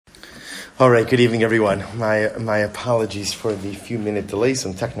All right, good evening, everyone. My apologies for the few-minute delay,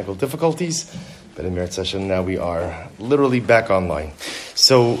 some technical difficulties, but in Meretz Hashem now we are literally back online.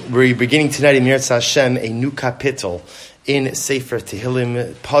 So we're beginning tonight in Meretz Hashem a new kapitel in Sefer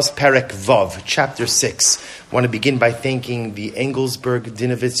Tehillim, Perek Vav, chapter 6. I want to begin by thanking the Engelsberg,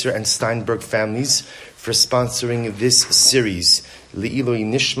 Dinovitzer, and Steinberg families for sponsoring this series. Le'iloi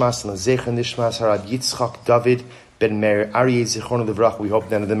Nishmas, Lezecha Nishmas, Harad Yitzchak David, Ben Meir, Aryeh Zichron Levrach. We hope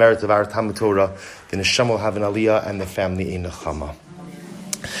that in the merit of our Talmud Torah, the Neshama will have an aliyah and the family in Nechama.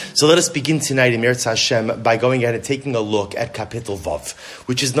 So let us begin tonight in Meretz Hashem by going ahead and taking a look at Kapitel Vav,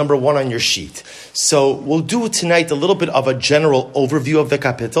 which is number 1 on your sheet. So we'll do tonight a little bit of a general overview of the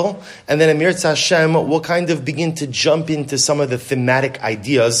Kapitel, and then in Meretz Hashem we'll kind of begin to jump into some of the thematic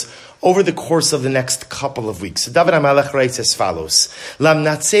ideas over the course of the next couple of weeks. So David HaMelech writes as follows: Lam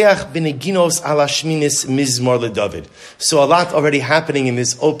natseach b'neginos ala shminis mizmor leDavid. So a lot already happening in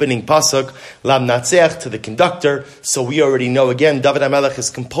this opening pasuk. Lam natseach to the conductor. So we already know again, David HaMelech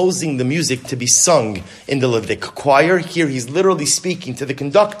is composing the music to be sung in the Levitic choir. Here he's literally speaking to the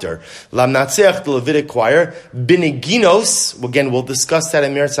conductor. Lam natseach, the Levitic choir. B'neginos. Again, we'll discuss that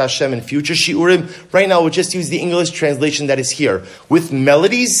in Meretz Hashem in future shiurim. Right now, we'll just use the English translation that is here with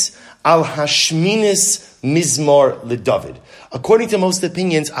melodies. Al Hashminis Mizmor LeDavid. According to most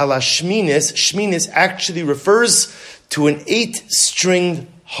opinions, Al Shminis actually refers to an 8-stringed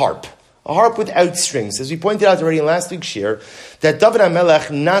harp. A harp without strings. As we pointed out already in last week's shir, that David HaMelech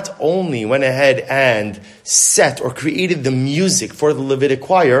not only went ahead and set or created the music for the Levitic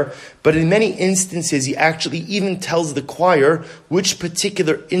choir, but in many instances he actually even tells the choir which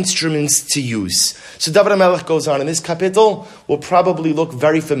particular instruments to use. So David HaMelech goes on, and this kapitel will probably look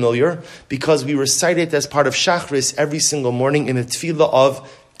very familiar because we recite it as part of Shachris every single morning in the tefillah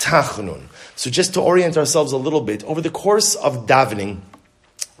of Tachanun. So just to orient ourselves a little bit, over the course of davening,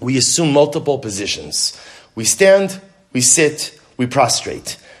 we assume multiple positions. We stand, we sit, we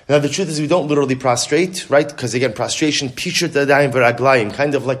prostrate. Now the truth is we don't literally prostrate, right? Because again, prostration, pishat adayim v'raglayim,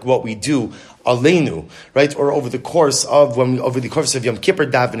 kind of like what we do, aleinu, right? Or over the course of Yom Kippur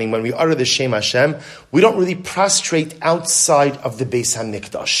davening, when we utter the Shem Hashem, we don't really prostrate outside of the Beis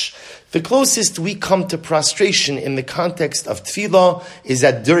HaMikdash. The closest we come to prostration in the context of tefillah is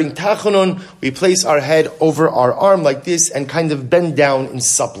that during Tachanun, we place our head over our arm like this and kind of bend down in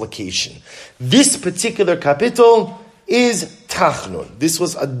supplication. This particular kapitel is Tachanun. This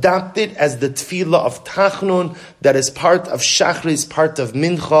was adopted as the tefillah of Tachanun that is part of Shachris, part of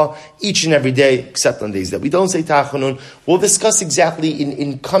Mincha, each and every day, except on days that we don't say Tachanun. We'll discuss exactly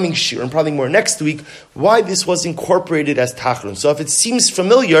in coming shir, and probably more next week, why this was incorporated as Tachanun. So if it seems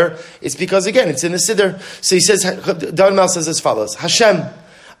familiar, it's because, again, it's in the Siddur. So he says, David HaMelech says as follows: Hashem,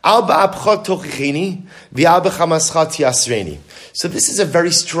 al ba'apcha tochicheni, v'al b'chamascha tiasreni. So this is a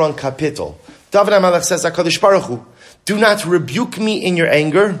very strong kapitel. David HaMelech says, HaKadosh Baruch Hu, do not rebuke me in your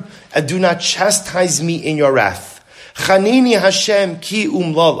anger, and do not chastise me in your wrath. Chanini Hashem ki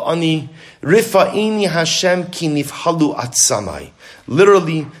umlal ani, rifa'ini Hashem ki nifhalu atsamai.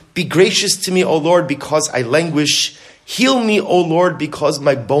 Literally, be gracious to me, O Lord, because I languish. Heal me, O Lord, because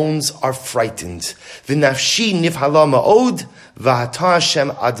my bones are frightened. V'nafshi nifhala ma'od, v'hata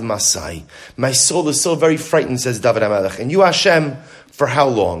Hashem ad masai. My soul is so very frightened, says David HaMelech. And you, Hashem, for how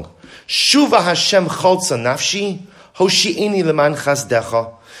long? Shuva Hashem chalza nafshi, Hoshi'ini leman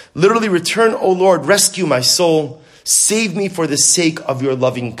chasdecha. Literally, return, O Lord, rescue my soul, save me for the sake of your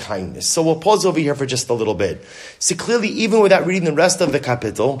loving kindness. So we'll pause over here for just a little bit. So clearly, even without reading the rest of the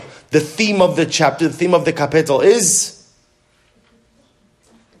kapitel, the theme of the chapter, the theme of the kapitel is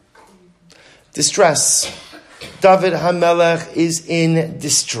distress. David HaMelech is in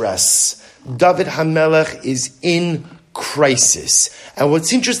distress. David HaMelech is in crisis. And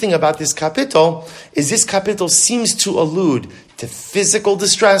what's interesting about this kapitel is this kapitel seems to allude to physical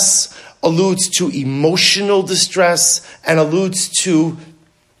distress, alludes to emotional distress, and alludes to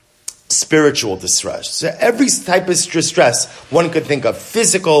spiritual distress. So every type of distress one could think of: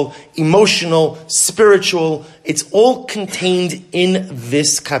 physical, emotional, spiritual. It's all contained in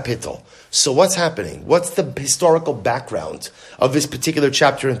this kapitel. So what's happening? What's the historical background of this particular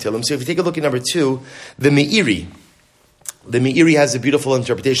chapter in Tehillim? So if you take a look at number 2, the Meiri. The Meiri has a beautiful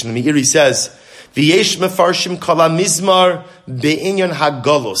interpretation. The Meiri says, V'yesh mefarshim kol hamizmar be'inyan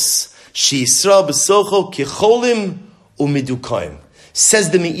hagolus she'Yisrael b'socho kicholim u'midukayim. Says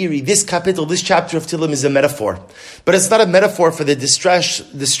the Meiri, this kapitel, this chapter of Tehillim is a metaphor. But it's not a metaphor for the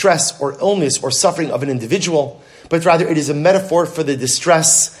distress or illness or suffering of an individual, but rather it is a metaphor for the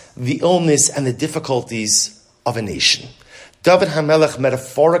distress, the illness, and the difficulties of a nation. David HaMelech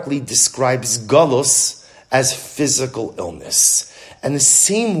metaphorically describes Galus as physical illness. And the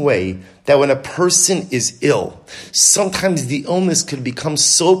same way that when a person is ill, sometimes the illness could become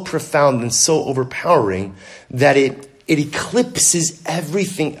so profound and so overpowering that it eclipses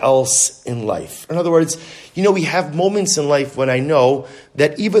everything else in life. In other words, we have moments in life when I know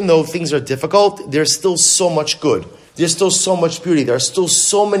that even though things are difficult, there's still so much good. There's still so much beauty. There are still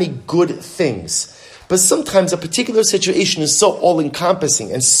so many good things. But sometimes a particular situation is so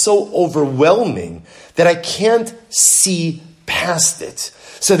all-encompassing and so overwhelming that I can't see past it.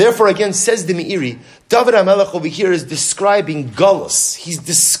 So therefore, again, says the Meiri, David HaMelech over here is describing galus. He's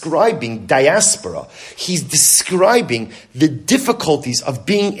describing diaspora. He's describing the difficulties of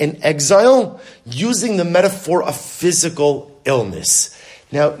being in exile using the metaphor of physical illness.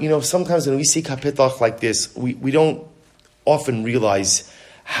 Now, sometimes when we see kapitach like this, we don't often realize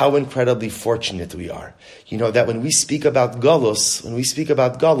how incredibly fortunate we are. That when we speak about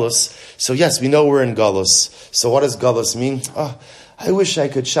galus, so yes, we know we're in galus. So what does galus mean? I wish I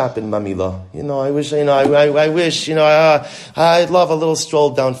could shop in Mamila. I wish, I'd love a little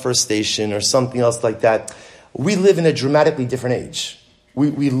stroll down First Station or something else like that. We live in a dramatically different age.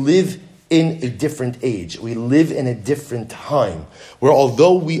 We live in a different age. We live in a different time where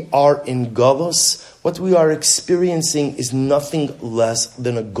although we are in galus, what we are experiencing is nothing less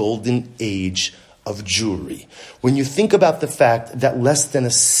than a golden age of Jewry. When you think about the fact that less than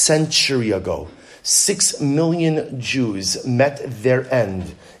a century ago, 6 million Jews met their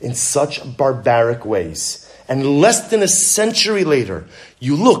end in such barbaric ways, and less than a century later,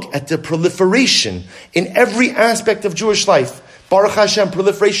 you look at the proliferation in every aspect of Jewish life. Baruch Hashem,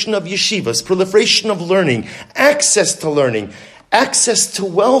 proliferation of yeshivas, proliferation of learning, access to learning, access to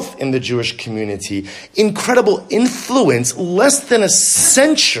wealth in the Jewish community, incredible influence less than a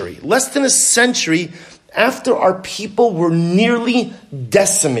century after our people were nearly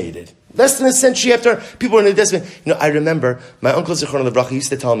decimated. Less than a century after people were nearly decimated. I remember my uncle Zichron Levracha used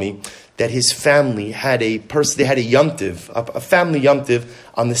to tell me that his family had a Yom Tiv, a family Yom Tiv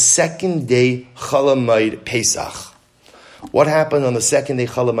on the second day Chol Hamoed Pesach. What happened on the second day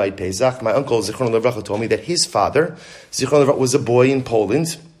Chol Hamoed Pesach? My uncle Zichron Levracha told me that his father, Zichron Levracha, was a boy in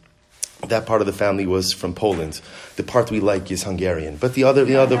Poland. That part of the family was from Poland. The part we like is Hungarian, but the other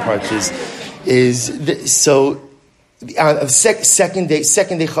part second day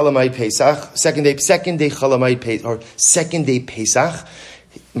Chol Hamoed Pesach, second day Chol Hamoed Pesach, or second day Pesach.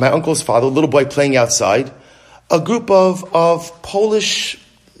 My uncle's father, little boy playing outside, a group of Polish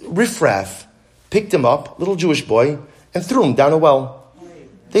riffraff picked him up, little Jewish boy, and threw him down a well.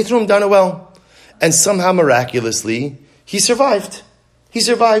 They threw him down a well. And somehow, miraculously, he survived.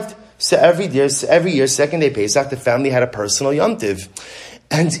 So every year, second day Pesach, the family had a personal Yom Tiv.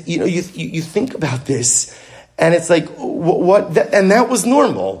 And, you think about this, and it's like, and that was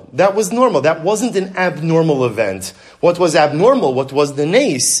normal. That wasn't an abnormal event. What was abnormal, what was the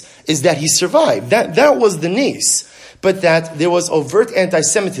nace, is that he survived. That was the nace. But that there was overt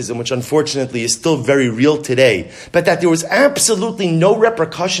anti-Semitism, which unfortunately is still very real today, but that there was absolutely no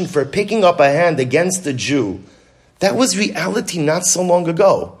repercussion for picking up a hand against a Jew. That was reality not so long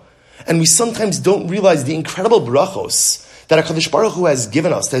ago. And we sometimes don't realize the incredible brachos that HaKadosh Baruch Hu has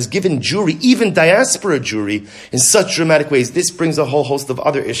given us, has given Jewry, even diaspora Jewry, in such dramatic ways. This brings a whole host of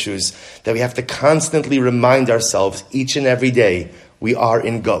other issues that we have to constantly remind ourselves each and every day. We are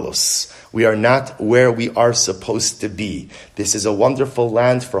in galus. We are not where we are supposed to be. This is a wonderful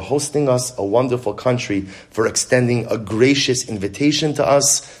land for hosting us, a wonderful country for extending a gracious invitation to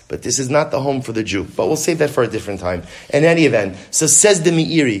us, but this is not the home for the Jew. But we'll save that for a different time. In any event, so says the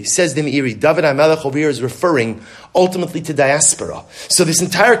Meiri, David HaMelech over here is referring ultimately to diaspora. So this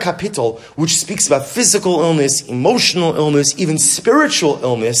entire kapitel, which speaks about physical illness, emotional illness, even spiritual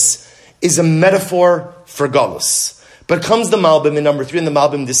illness, is a metaphor for galus. But comes the Malbim in number 3, and the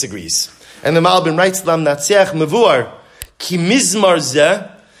Malbim disagrees. And the Malbim writes, Lam Natziach Mevuar, Ki Mizmar Zeh,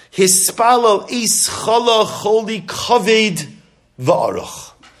 Hispalal Is Chala Choli Kaved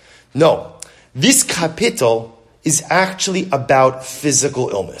Va'aruch. No, this kapitel is actually about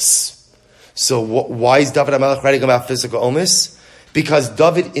physical illness. So why is David HaMelech writing about physical illness? Because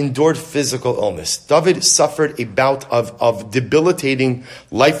David endured physical illness. David suffered a bout of debilitating,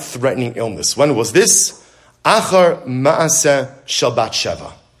 life-threatening illness. When was this? Achar Ma'aseh Shel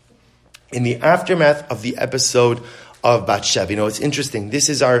Bat-Sheva. In the aftermath of the episode of Bat-Sheva. It's interesting. This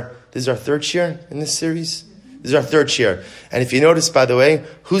is our third shir in this series. This is our third shir. And if you notice, by the way,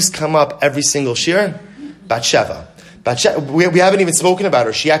 who's come up every single shir? Bat-Sheva. We haven't even spoken about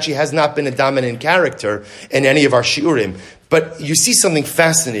her. She actually has not been a dominant character in any of our shiurim. But you see something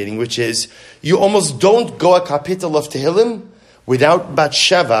fascinating, which is you almost don't go a kapitel of Tehillim without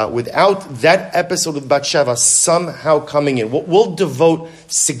Bathsheba, without that episode with Bathsheba somehow coming in. We'll devote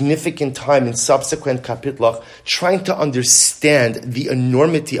significant time in subsequent kapitlach trying to understand the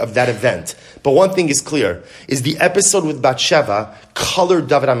enormity of that event. But one thing is clear, is the episode with Bathsheba colored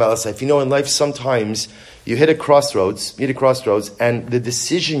David HaMelech's life. You know, in life sometimes you hit a crossroads, and the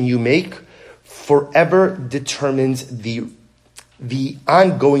decision you make forever determines the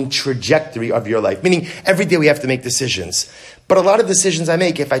ongoing trajectory of your life. Meaning, every day we have to make decisions. But a lot of decisions I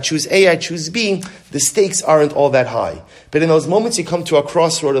make, if I choose A, I choose B, the stakes aren't all that high. But in those moments you come to a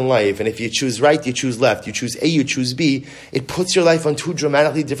crossroad in life, and if you choose right, you choose left, you choose A, you choose B, it puts your life on two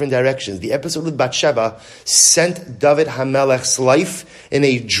dramatically different directions. The episode with Bathsheba sent David HaMelech's life in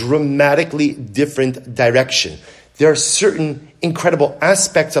a dramatically different direction. There are certain incredible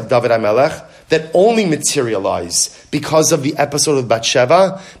aspects of David HaMelech that only materialize because of the episode of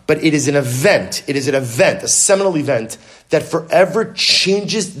Bathsheba, but it is an event, a seminal event that forever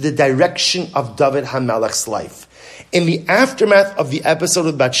changes the direction of David HaMelech's life. In the aftermath of the episode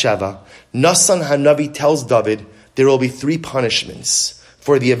of Bathsheba, Nathan Hanavi tells David there will be 3 punishments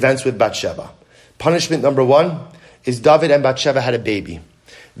for the events with Bathsheba. Punishment number 1 is David and Bathsheba had a baby.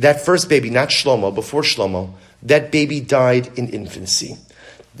 That first baby, not Shlomo, before Shlomo, that baby died in infancy.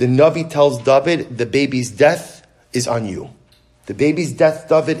 The Navi tells David, the baby's death is on you. The baby's death,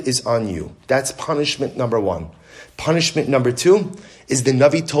 David, is on you. That's punishment number 1. Punishment number 2 is the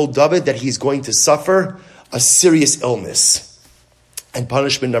Navi told David that he's going to suffer a serious illness. And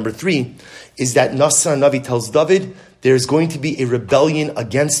punishment number 3 is that Nathan Navi tells David, there's going to be a rebellion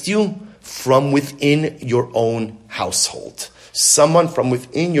against you from within your own household. Someone from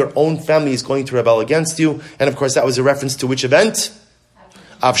within your own family is going to rebel against you. And of course, that was a reference to which event?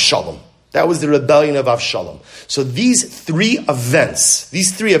 Avshalom. That was the rebellion of Avshalom. So these three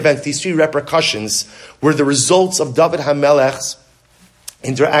repercussions were the results of David HaMelech's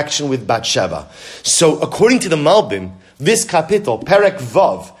interaction with Bathsheba. So according to the Malbim, this kapitel, Perek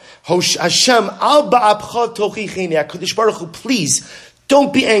Vav, Hashem, al ba'apcha tochicheni, HaKadosh Baruch Hu, please,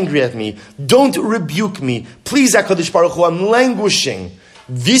 don't be angry at me. Don't rebuke me. Please, HaKadosh Baruch Hu, I'm languishing.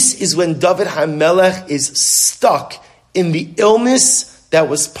 This is when David HaMelech is stuck in the illness that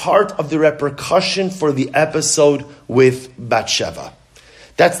was part of the repercussion for the episode with Bathsheba.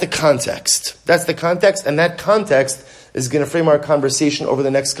 That's the context. And that context is going to frame our conversation over the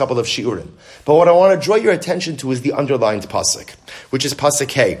next couple of shiurim. But what I want to draw your attention to is the underlined pasuk, which is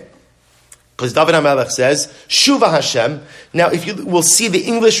pasuk Hey. Because David HaMelech says, Shuva Hashem. Now, we'll see the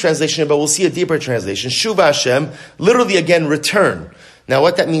English translation, but we'll see a deeper translation. Shuva Hashem, literally again, return. Now,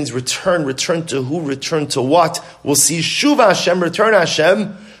 what that means, return to who, return to what? We'll see Shuva Hashem, return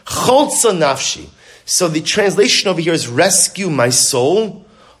Hashem, Cholza Nafshi. So the translation over here is rescue my soul,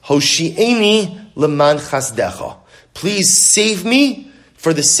 Hoshi'eni leman chasdecha. Please save me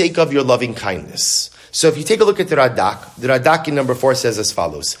for the sake of your loving kindness. So if you take a look at the Radak in number 4 says as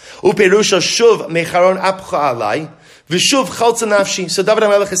follows, Uperusha shuv mecharon apcha alai, v'shuv cholza nafshi. So David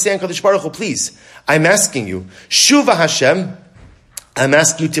HaMelech is saying, Kadosh Baruch Hu, please, I'm asking you, Shuva Hashem, I'm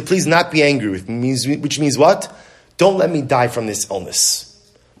asking you to please not be angry with me, which means what? Don't let me die from this illness.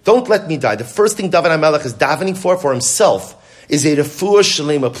 Don't let me die. The first thing David HaMelech is davening for himself is a refuah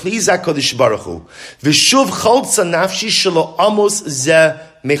shalema. Please, HaKadosh Baruch Hu. V'shuv cholza nafshi shelo amos ze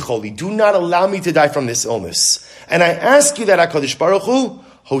mecholi. Do not allow me to die from this illness. And I ask you that, HaKadosh Baruch Hu,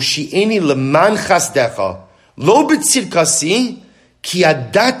 Hoshi'eni leman chasdecha, lo b'tzirkasi, ki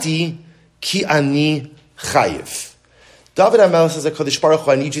adati, ki ani chayiv. David HaMelech says, HaKadosh Baruch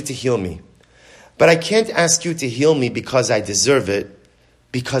Hu, I need you to heal me. But I can't ask you to heal me because I deserve it,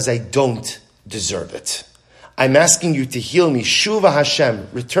 because I don't deserve it. I'm asking you to heal me. Shuva Hashem,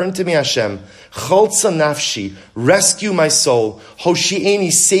 return to me Hashem. Cholza nafshi, rescue my soul.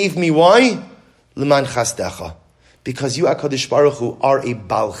 Hoshi'eni, save me. Why? Leman chasdecha. Because you, HaKadosh Baruch Hu, are a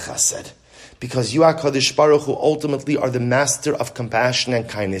Bal Chesed. Because you, HaKadosh Baruch Hu, ultimately are the master of compassion and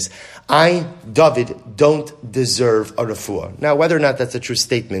kindness. I, David, don't deserve a refuah. Now, whether or not that's a true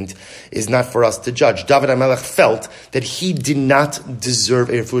statement is not for us to judge. David HaMelech felt that he did not deserve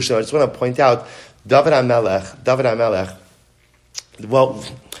a refuah. So I just want to point out, David HaMelech, well,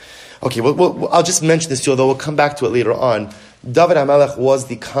 I'll just mention this to you, although we'll come back to it later on. David HaMelech was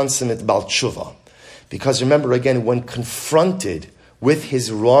the consummate Bal Tshuva. Because remember, again, when confronted with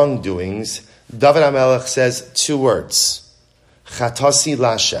his wrongdoings, David HaMelech says 2 words. Chatasi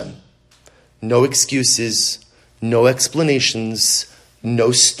Lashem. No excuses, no explanations,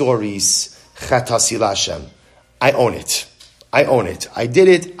 no stories. Chatasi Lashem. I own it. I own it. I did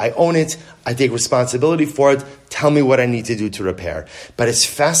it. I own it. I take responsibility for it. Tell me what I need to do to repair. But it's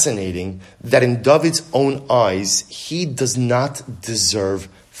fascinating that in David's own eyes, he does not deserve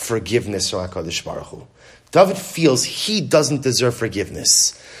forgiveness from HaKadosh Baruch Hu. David feels he doesn't deserve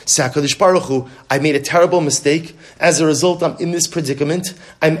forgiveness. So HaKadosh Baruch Hu, I made a terrible mistake. As a result, I'm in this predicament.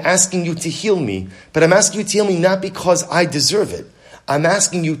 I'm asking you to heal me. But I'm asking you to heal me not because I deserve it. I'm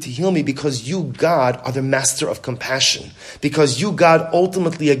asking you to heal me because you, God, are the master of compassion. Because you, God,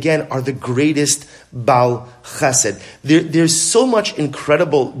 ultimately, again, are the greatest Baal Chesed. There's so much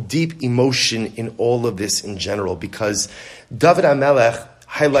incredible, deep emotion in all of this in general, because David HaMelech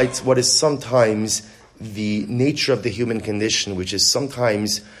highlights what is sometimes the nature of the human condition, which is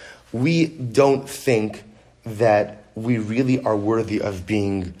sometimes we don't think that we really are worthy of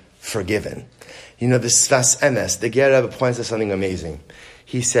being forgiven. You know, the Sfas Emes, the Ger Rebbe points to something amazing.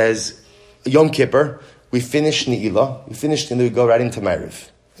 He says, Yom Kippur, we finish Ne'ilah, we go right into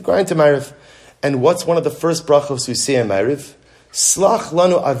Ma'ariv. And what's one of the first brachos we say in Ma'ariv? Slach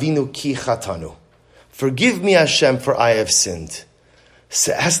lanu avinu ki chatanu. Forgive me, Hashem, for I have sinned.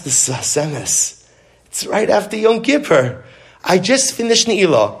 So ask the Sfas Emes. It's right after Yom Kippur. I just finished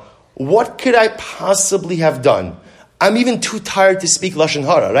Ne'ilah. What could I possibly have done? I'm even too tired to speak Lashon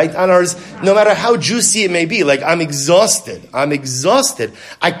Hara, right? No matter how juicy it may be, like I'm exhausted.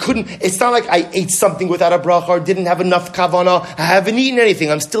 I couldn't, it's not like I ate something without a bracha or didn't have enough kavanah. I haven't eaten anything.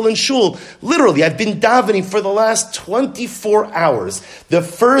 I'm still in shul. Literally, I've been davening for the last 24 hours. The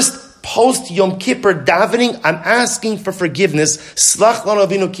first post Yom Kippur davening, I'm asking for forgiveness. Slach lanu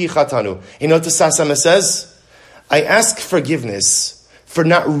avinu ki chatanu. You know what the Sfas Emes says? I ask forgiveness for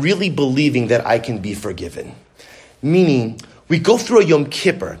not really believing that I can be forgiven. Meaning, we go through a Yom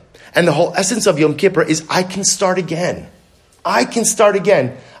Kippur, and the whole essence of Yom Kippur is I can start again. I can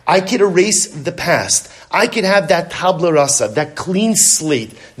erase the past. I can have that tabla rasa, that clean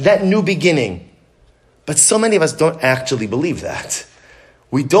slate, that new beginning. But so many of us don't actually believe that.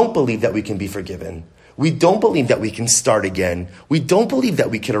 We don't believe that we can be forgiven. We don't believe that we can start again. We don't believe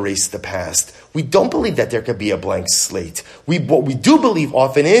that we can erase the past. We don't believe that there could be a blank slate. What we do believe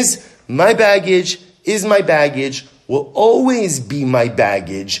often is, my baggage is my baggage, will always be my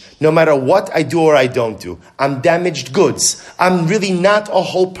baggage, no matter what I do or I don't do. I'm damaged goods. I'm really not a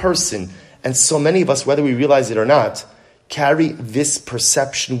whole person. And so many of us, whether we realize it or not, carry this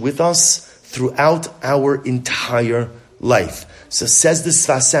perception with us throughout our entire life. So says the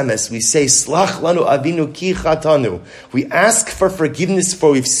Sfas Emes, we say, Slach lanu avinu ki chatanu. We ask for forgiveness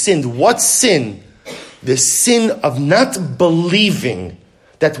for we've sinned. What sin? The sin of not believing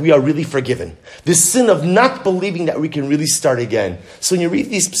that we are really forgiven. The sin of not believing that we can really start again. So when you read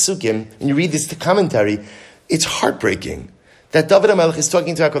these psukim, and you read this commentary, it's heartbreaking that David HaMelech is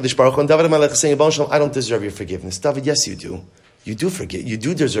talking to HaKadosh Baruch Hu, and David HaMelech is saying, I don't deserve your forgiveness. David, yes you do. You do forgive. You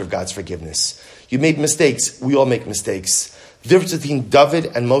do deserve God's forgiveness. You made mistakes. We all make mistakes. The difference between David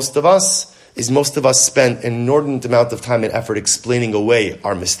and most of us is most of us spend an inordinate amount of time and effort explaining away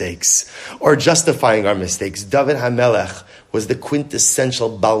our mistakes or justifying our mistakes. David HaMelech was the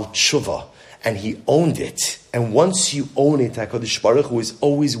quintessential Baal Tshuva, and he owned it. And once you own it, HaKadosh Baruch Hu is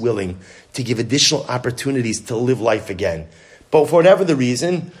always willing to give additional opportunities to live life again. But for whatever the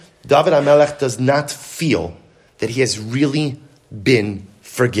reason, David HaMelech does not feel that he has really been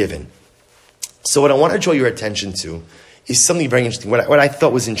forgiven. So what I want to draw your attention to is something very interesting, what I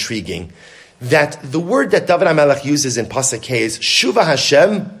thought was intriguing, that the word that David HaMelech uses in Pasuk K is Shuva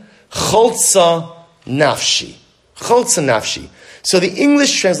Hashem Cholza Nafshi. Cholza Nafshi. So the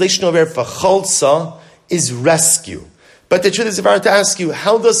English translation over here for Cholza is rescue. But the truth is, if I were to ask you,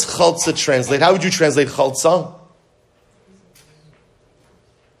 how does Cholza translate? How would you translate Cholza?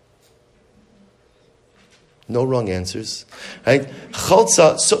 No wrong answers, right?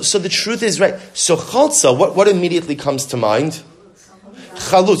 Chalza. So the truth is, right? So chalza. What immediately comes to mind?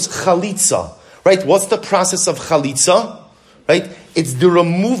 Chalutz, chalitza, right? What's the process of chalitza? Right? It's the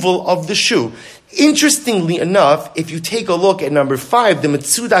removal of the shoe. Interestingly enough, if you take a look at number 5, the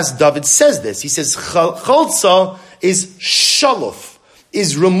Metzudas David says this. He says chalza is shaluf,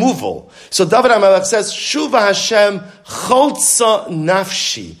 is removal. So David HaMelech says Shuva Hashem chalza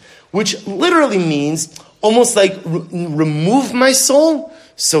nafshi, which literally means almost like remove my soul.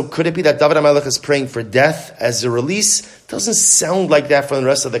 So could it be that David HaMelech is praying for death as a release? Doesn't sound like that from the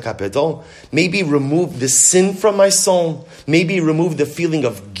rest of the kapitel. Maybe remove the sin from my soul. Maybe remove the feeling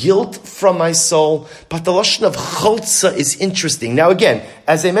of guilt from my soul. But the lashon of chalza is interesting. Now again,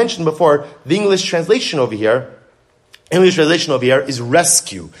 as I mentioned before, the English translation over here English translation over here is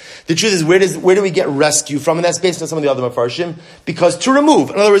rescue. The truth is, where do we get rescue from? And that's based on some of the other mafarshim. Because to remove,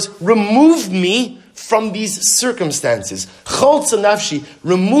 in other words, remove me from these circumstances. Cholza nafshi,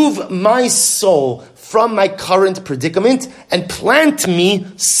 remove my soul from my current predicament and plant me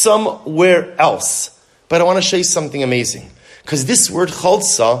somewhere else. But I want to show you something amazing. Because this word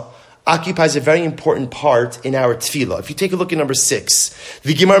cholza occupies a very important part in our tefillah. If you take a look at number 6,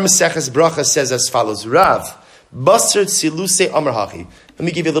 the Gemara Maseches Bracha says as follows, Rav, Basar Tsiluse Amar Hachi. Let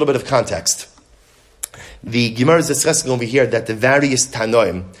me give you a little bit of context. The Gemara is discussing over here that the various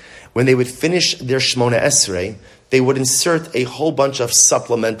Tanoim, when they would finish their Shmona Esrei, they would insert a whole bunch of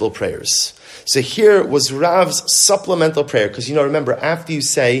supplemental prayers. So here was Rav's supplemental prayer, because remember, after you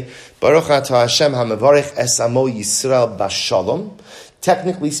say, Baruch Atah Hashem HaMevarech Es Amo Yisrael Bashalom,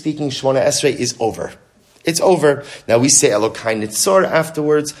 technically speaking, Shmona Esrei is over. It's over. Now we say Elokai Nitzor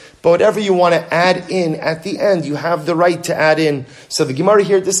afterwards, but whatever you want to add in at the end, you have the right to add in. So the Gemara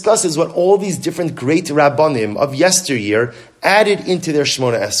here discusses what all these different great Rabbanim of yesteryear added into their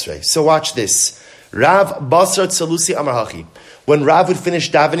Shmona Esrei. So watch this. Rav Basar Tsalusi Amar Hachi. When Rav would finish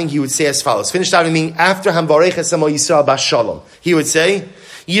davening, he would say as follows. Finish davening meaning after Hamvarech Esamo Yisrael Bashalom. He would say,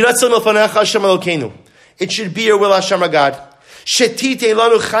 Yiratzon Milfanecha Hashem Elokeinu. It should be your will, Hashem our God. Shetite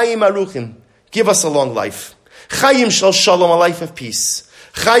lanu chayim aruchim. Give us a long life. Chayim shel shalom, a life of peace.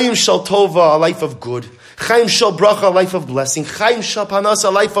 Chayim shel tova, a life of good. Chayim shel bracha, a life of blessing. Chayim shel panas, a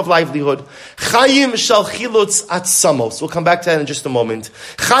life of livelihood. Chayim shel chilutz atzamos. We'll come back to that in just a moment.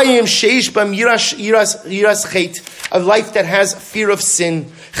 Chayim sheish bam yiras chet, a life that has fear of sin.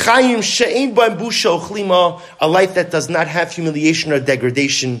 Chayim she'ein bam busha ochlima, a life that does not have humiliation or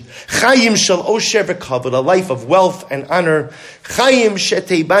degradation. Chayim shel osher v'kavod, a life of wealth and honor. Chayim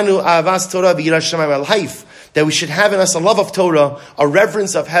she'teibanu avas Torah v'yiras shamayim, a life that we should have in us a love of Torah, a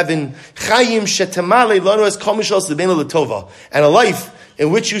reverence of heaven, chayim shetamale lanu es kol mishal sebeinu l'tova, and a life in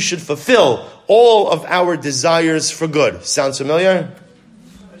which you should fulfill all of our desires for good. Sounds familiar?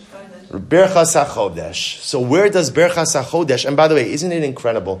 Berchas HaChodesh. So where does Berchas HaChodesh, and by the way, isn't it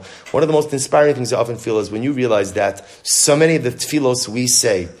incredible? One of the most inspiring things I often feel is when you realize that so many of the tefillos we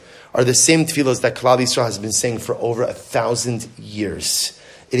say are the same tefillos that Klal Yisrael has been saying for over 1,000 years.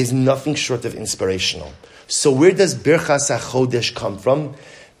 It is nothing short of inspirational. So where does Birchas HaChodesh come from?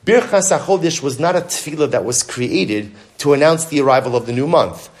 Birchas HaChodesh was not a tefillah that was created to announce the arrival of the new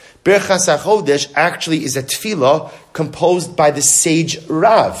month. Birchas HaChodesh actually is a tefillah composed by the sage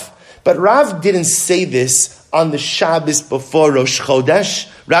Rav. But Rav didn't say this on the Shabbos before Rosh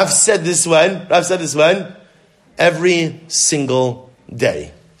Chodesh. Rav said this when? Every single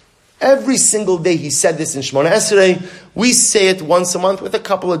day. Every single day he said this in Shmona Esrei. We say it once a month with a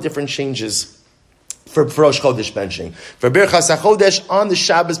couple of different changes. For Rosh Chodesh benching. For Birchas HaChodesh on the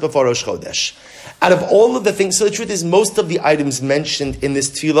Shabbos before Rosh Chodesh. Out of all of the things, so the truth is most of the items mentioned in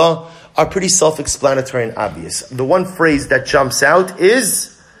this tefillah are pretty self-explanatory and obvious. The one phrase that jumps out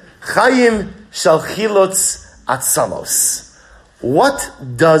is Chayim shel chilutz atzamos. What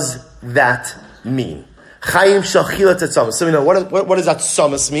does that mean? Chayim shel chilutz atzamos. So we know, what does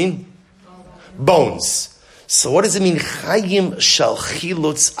atzamos mean? Bones. So what does it mean? Chayim shel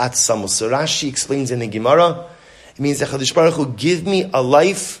chilutz atzamos. So Rashi explains in the Gemara, it means that Chadosh Baruch Hu, give me a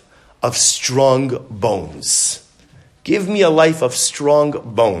life of strong bones. Give me a life of strong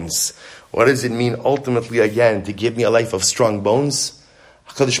bones. What does it mean ultimately again to give me a life of strong bones?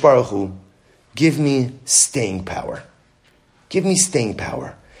 Chadosh Baruch Hu, give me staying power. Give me staying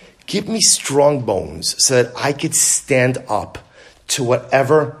power. Give me strong bones so that I could stand up to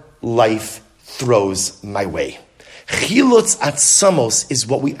whatever life throws my way. Chilutz atzamos is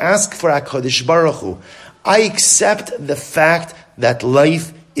what we ask for HaKadosh Baruch Hu. I accept the fact that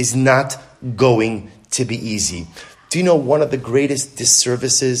life is not going to be easy. Do you know one of the greatest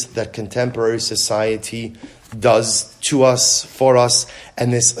disservices that contemporary society does to us, for us,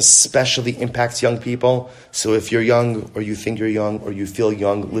 and this especially impacts young people? So if you're young, or you think you're young, or you feel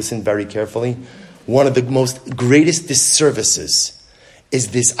young, listen very carefully. One of the most greatest disservices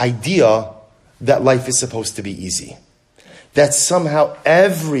is this idea that life is supposed to be easy. That somehow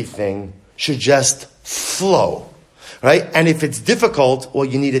everything should just flow, right? And if it's difficult, well,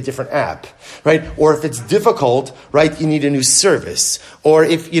 you need a different app, right? Or if it's difficult, right, you need a new service. Or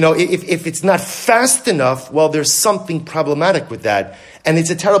if it's not fast enough, well, there's something problematic with that. And it's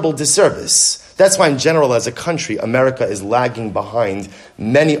a terrible disservice. That's why in general, as a country, America is lagging behind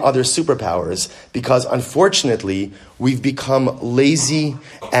many other superpowers because unfortunately, we've become lazy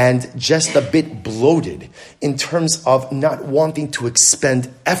and just a bit bloated in terms of not wanting to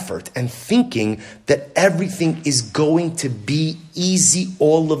expend effort and thinking that everything is going to be easy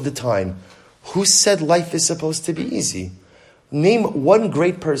all of the time. Who said life is supposed to be easy? Name one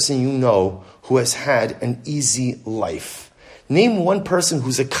great person you know who has had an easy life. Name one person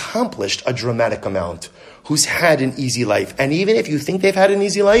who's accomplished a dramatic amount, who's had an easy life. And even if you think they've had an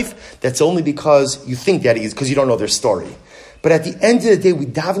easy life, that's only because you think that is because you don't know their story. But at the end of the day, we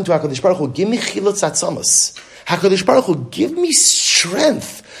daven to HaKadosh Baruch Hu, give me chilutz atzamas. HaKadosh Baruch Hu, give me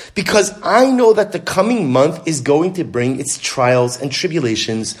strength. Because I know that the coming month is going to bring its trials and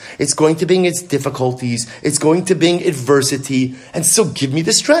tribulations. It's going to bring its difficulties. It's going to bring adversity. And so give me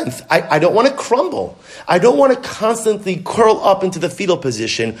the strength. I don't want to crumble. I don't want to constantly curl up into the fetal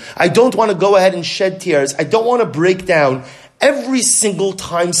position. I don't want to go ahead and shed tears. I don't want to break down every single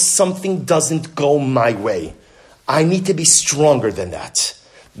time something doesn't go my way. I need to be stronger than that.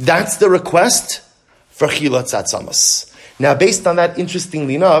 That's the request for chilutz atzamas. Now, based on that,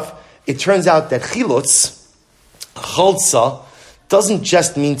 interestingly enough, it turns out that chilutz, chalza, doesn't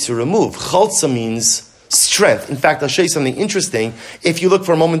just mean to remove. Chalza means strength. In fact, I'll show you something interesting. If you look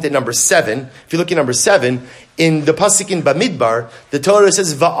for a moment at number 7, if you look at number 7, in the pasuk in Bamidbar, the Torah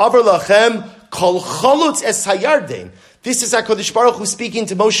says, Va'avar lachem kol chalutz es hayarden. This is HaKadosh Baruch Hu speaking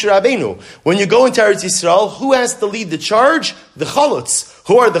to Moshe Rabbeinu. When you go into Eretz Yisrael, who has to lead the charge? The chalutz.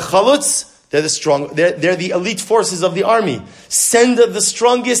 Who are the chalutz? They're the strong. They're the elite forces of the army. Send the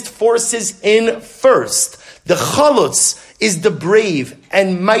strongest forces in first. The chalutz is the brave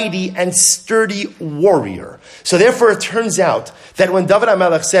and mighty and sturdy warrior. So therefore, it turns out that when David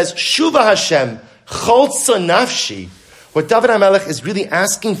HaMelech says Shuva Hashem chalza nafshi, what David HaMelech is really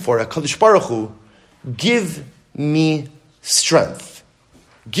asking for, HaKadosh Baruch Hu, give me strength.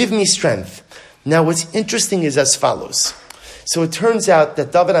 Give me strength. Now, what's interesting is as follows. So it turns out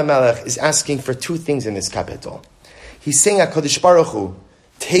that David HaMelech is asking for two things in this capital. He's saying, HaKadosh Baruch Hu,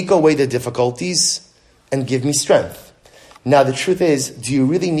 take away the difficulties and give me strength. Now the truth is, do you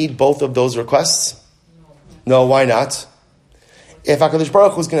really need both of those requests? No, why not? If HaKadosh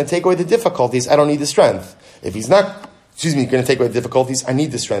Baruch Hu is going to take away the difficulties, I don't need the strength. If he's not, going to take away the difficulties, I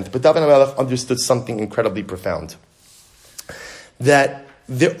need the strength. But David HaMelech understood something incredibly profound. That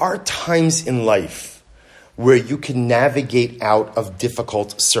there are times in life where you can navigate out of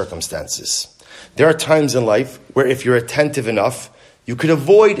difficult circumstances. There are times in life where if you're attentive enough, you could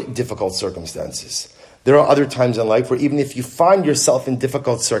avoid difficult circumstances. There are other times in life where even if you find yourself in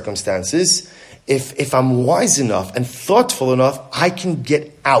difficult circumstances, if I'm wise enough and thoughtful enough, I can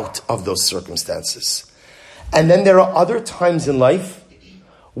get out of those circumstances. And then there are other times in life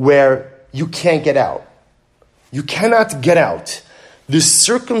where you can't get out. You cannot get out. The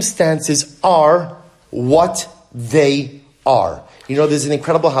circumstances are what they are. You know, there's an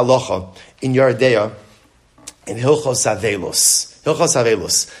incredible halacha in Yardea, in Hilchos Avelos. Hilchos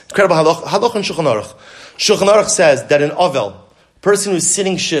Avelos. Incredible halacha in Shulchan Aruch. Shulchan Aruch says that an Ovel, person who's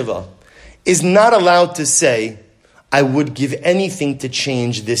sitting Shiva, is not allowed to say, I would give anything to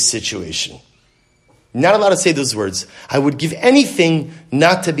change this situation. Not allowed to say those words. I would give anything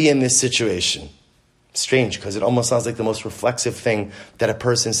not to be in this situation. Strange, because it almost sounds like the most reflexive thing that a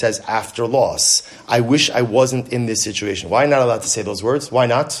person says after loss. I wish I wasn't in this situation. Why not allowed to say those words? Why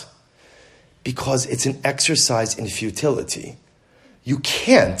not? Because it's an exercise in futility. You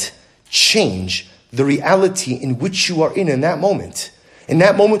can't change the reality in which you are in that moment. In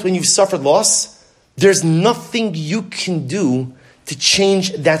that moment when you've suffered loss, there's nothing you can do to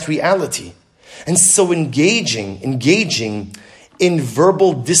change that reality. And so engaging in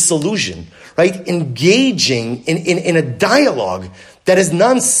verbal disillusion, right? Engaging in a dialogue that is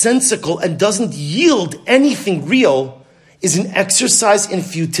nonsensical and doesn't yield anything real is an exercise in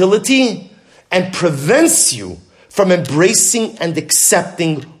futility and prevents you from embracing and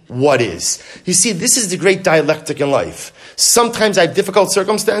accepting what is. You see, this is the great dialectic in life. Sometimes I have difficult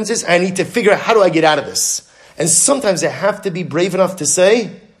circumstances and I need to figure out how do I get out of this. And sometimes I have to be brave enough to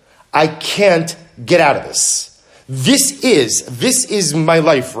say, I can't get out of this. This is my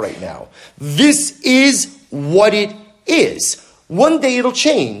life right now. This is what it is. One day it'll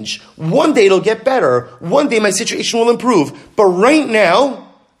change. One day it'll get better. One day my situation will improve. But right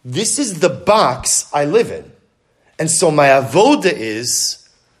now, this is the box I live in. And so my avoda is,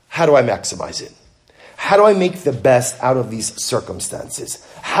 how do I maximize it? How do I make the best out of these circumstances?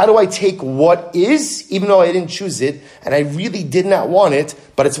 How do I take what is, even though I didn't choose it, and I really did not want it,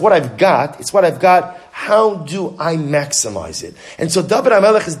 but it's what I've got. It's what I've got. How do I maximize it? And so David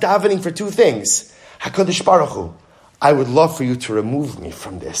HaMelech is davening for two things. HaKadosh Baruch Hu, I would love for you to remove me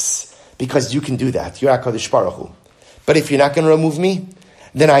from this, because you can do that. You're HaKadosh Baruch Hu. But if you're not going to remove me,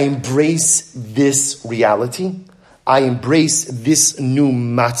 then I embrace this reality. I embrace this new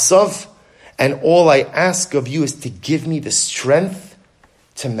matzav. And all I ask of you is to give me the strength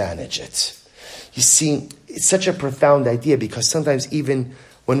to manage it. You see, it's such a profound idea because sometimes even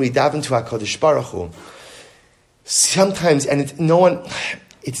when we daven to HaKadosh Baruch Hu, sometimes, and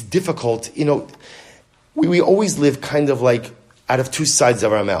it's difficult, we always live kind of like out of two sides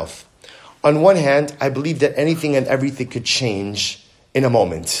of our mouth. On one hand, I believe that anything and everything could change in a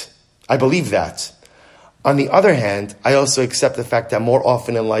moment. I believe that. On the other hand, I also accept the fact that more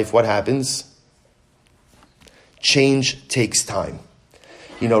often in life, what happens? Change takes time.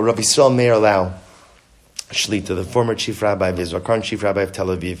 Rabbi Yisrael Meir Lau, Shlita, the former chief rabbi of Israel, current chief rabbi of Tel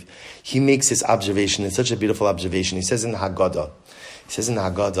Aviv, he makes this observation. It's such a beautiful observation. He says in the Haggadah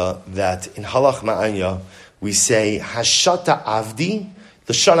that in Halach Ma'anya, we say, Hashata Avdi,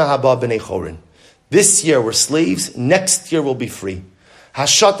 L'shana haba b'nei chorin. This year we're slaves, next year we'll be free.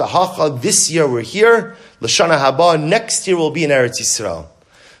 Hashata hacha, this year we're here, L'shana haba, next year we'll be in Eretz Yisrael.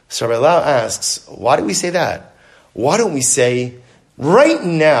 So Rabbi Lau asks, why do we say that? Why don't we say, right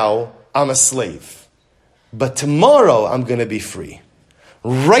now I'm a slave, but tomorrow I'm going to be free.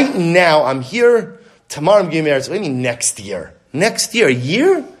 Right now I'm here, tomorrow I'm going to be Eretz Yisrael. What do you mean next year? Next year, a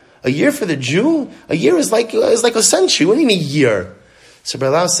year? A year for the Jew? A year is like a century. What do you mean a year? So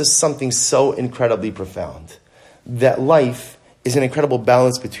Rabbi Lau says something so incredibly profound, that life is an incredible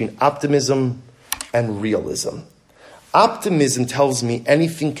balance between optimism and realism. Optimism tells me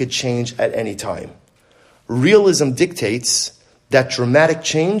anything could change at any time. Realism dictates that dramatic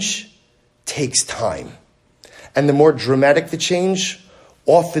change takes time. And the more dramatic the change,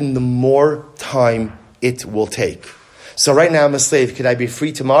 often the more time it will take. So right now I'm a slave. Could I be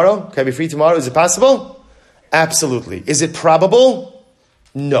free tomorrow? Could I be free tomorrow? Is it possible? Absolutely. Is it probable?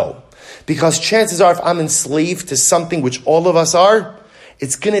 No. Because chances are, if I'm enslaved to something, which all of us are,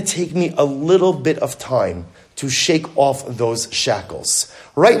 it's going to take me a little bit of time to shake off those shackles.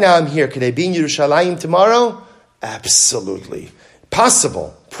 Right now I'm here. Could I be in Yerushalayim tomorrow? Absolutely.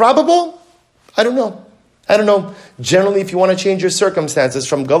 Possible. Probable? I don't know. Generally, if you want to change your circumstances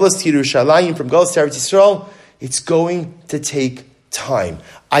from Galus to Yerushalayim, from Galus to Eretz Yisrael, it's going to take time.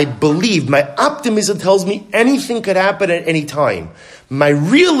 I believe, my optimism tells me anything could happen at any time. My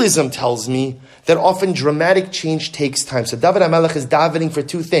realism tells me that often dramatic change takes time. So David HaMelech is davening for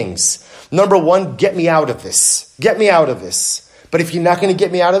two things. Number one, get me out of this. Get me out of this. But if you're not going to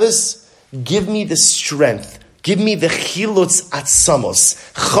get me out of this, give me the strength. Give me the chilutz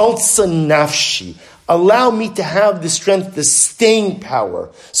atzamos. Chaltza nafshi. Allow me to have the strength, the staying power,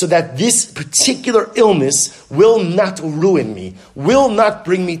 so that this particular illness will not ruin me, will not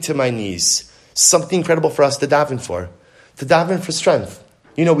bring me to my knees. Something incredible for us to daven for. To daven for strength.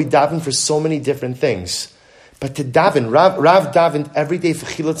 We daven for so many different things. But to daven, Rav davened every day for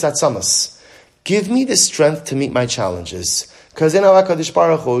chilutz atzamas. Give me the strength to meet my challenges. Because in HaKadosh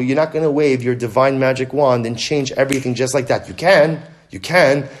Baruch Hu, you're not going to wave your divine magic wand and change everything just like that. You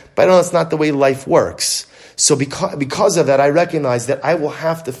can, but I know it's not the way life works. So because of that, I recognize that I will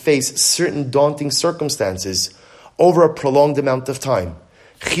have to face certain daunting circumstances over a prolonged amount of time.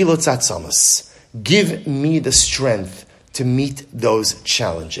 Chilutz atzamas. Give me the strength to meet those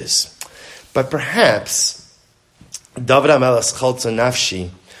challenges. But perhaps David HaMelech Chaltza Nafshi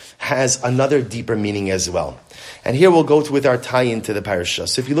has another deeper meaning as well. And here we'll go with our tie-in to the parasha.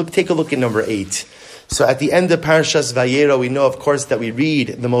 So if you take a look at number 8. So at the end of Parashas Vayera, we know, of course, that we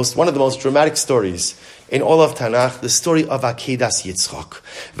read one of the most dramatic stories in all of Tanakh, the story of Akedas Yitzchak.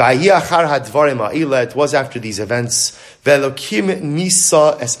 V'ahi achar hadvarim ha'ila, it was after these events, Ve'elokim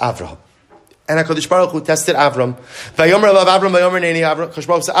nisa es Avraham. And HaKadosh Baruch Hu tested Avram. Vayomer alav Avram, vayomer neini Avram. HaKadosh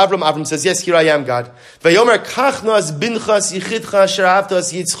Baruch Hu says, Avram says, yes, here I am, God. Vayomer kach no as binchas yichidcha asher ahavta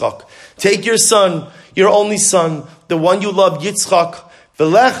as Yitzchak. Take your son, your only son, the one you love, Yitzchak.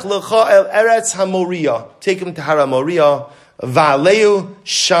 V'lech lecha el eretz haMoriah. Take him to Har Moriah. Va'aleu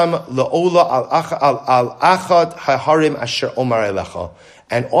sham le'ola al achad haharim asher omar elecha.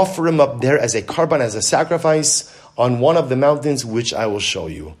 And offer him up there as a korban, as a sacrifice, on one of the mountains which I will show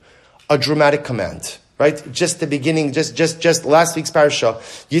you. A dramatic command, right? Just the beginning, just last week's parasha,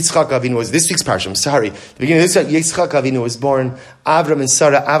 Yitzchak Avinu was this week's parasha. I'm sorry. The beginning of this week, Yitzchak Avinu was born. Avram and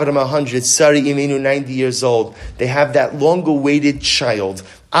Sarah, Avram 100, Sarah Imenu 90 years old. They have that long-awaited child,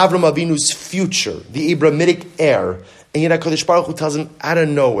 Avram Avinu's future, the Abrahamic heir. And yet HaKadosh Baruch Hu tells him out of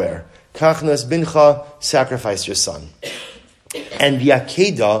nowhere, Kach nas bincha, sacrifice your son. And the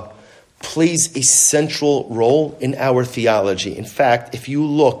Akedah plays a central role in our theology. In fact, if you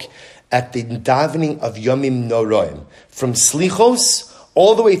look at the davening of Yomim Noroim, from Slichos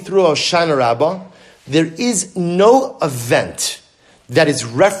all the way through Hoshana Rabbah, there is no event that is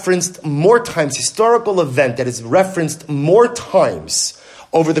referenced more times, historical event that is referenced more times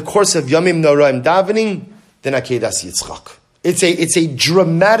over the course of Yomim Noroim davening than Akedas Yitzchak. It's a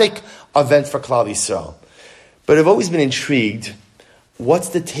dramatic event for Klal Yisrael. But I've always been intrigued, what's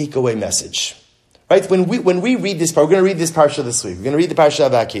the takeaway message? Right? When we read this part, we're going to read this parsha this week. We're going to read the parsha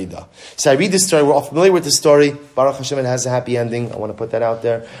of Akedah. So I read this story. We're all familiar with the story. Baruch Hashem, it has a happy ending. I want to put that out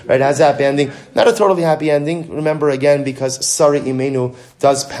there. Right? It has a happy ending. Not a totally happy ending. Remember again, because Sari Imenu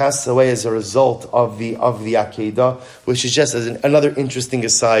does pass away as a result of the Akedah, which is just as another interesting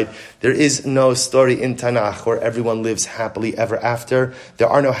aside. There is no story in Tanakh where everyone lives happily ever after. There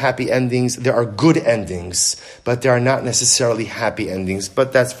are no happy endings. There are good endings, but there are not necessarily happy endings.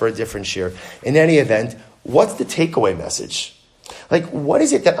 But that's for a different share. In any event, what's the takeaway message? Like, what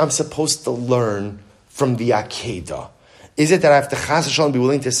is it that I'm supposed to learn from the Akedah? Is it that I have to chas v'shalom be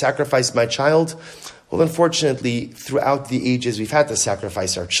willing to sacrifice my child? Well, unfortunately, throughout the ages, we've had to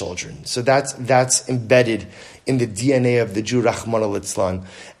sacrifice our children. So that's embedded in the DNA of the Jew, Rahman al-Itzlan.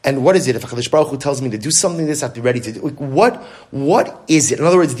 And what is it? If HaKadosh Baruch Hu tells me to do something, this I have to be ready to do. What is it? In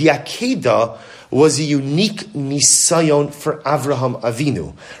other words, the Akedah was a unique nisayon for Avraham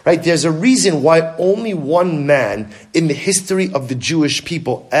Avinu. Right? There's a reason why only one man in the history of the Jewish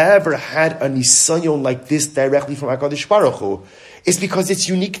people ever had a nisayon like this directly from HaKadosh Baruch Hu. It's because it's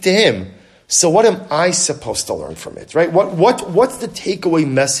unique to him. So what am I supposed to learn from it, right? What's the takeaway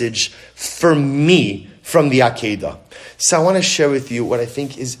message for me from the Akedah? So I want to share with you what I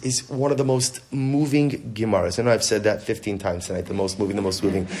think is one of the most moving Gemaras. I know I've said that 15 times tonight, the most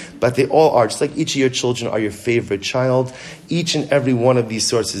moving, but they all are. Just like each of your children are your favorite child, each and every one of these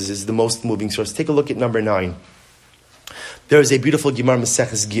sources is the most moving source. Take a look at number 9. There is a beautiful Gemara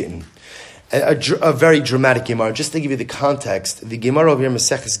Maseches Gittin. A very dramatic Gemara. Just to give you the context, the Gemara over here,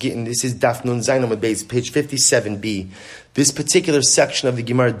 Maseches Gittin, this is Daf Nun Zayin Amud Beis, page 57b. This particular section of the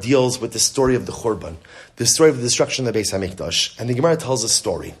Gemara deals with the story of the Churban, the story of the destruction of the Beis HaMikdash. And the Gemara tells a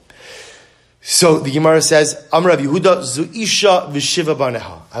story. So the Gemara says, Amar Rav Yehuda, Zu Isha v'shiva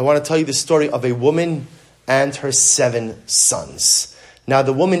baneha. I want to tell you the story of a woman and her 7 sons. Now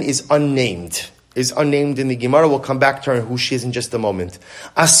the woman is unnamed in the Gemara. We'll come back to her and who she is in just a moment.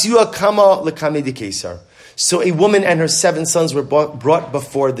 Asua kama lekame de Caesar. So a woman and her 7 sons were brought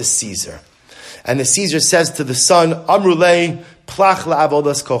before the Caesar. And the Caesar says to the son, Amrulei plach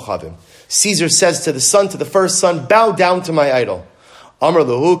la'avodas kochavim. Caesar says to the son, to the first son, bow down to my idol. Amar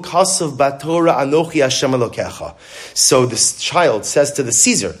lahu kasav batora anochi Hashem Elokecha. So this child says to the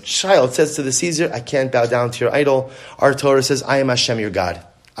Caesar, I can't bow down to your idol. Our Torah says, I am Hashem your God.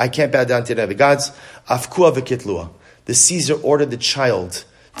 I can't bow down to any other gods. Afkua v'kitlua. The Caesar ordered the child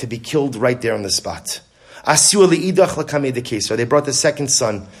to be killed right there on the spot. Asua li'idach l'kamei de Caesar. They brought the second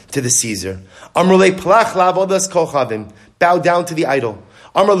son to the Caesar. Amrulei plach la'avodas kochavim. Bow down to the idol.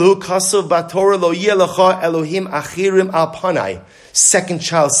 Amar lahu kasav batorah lo yeh lecha Elohim achirim al panai. Second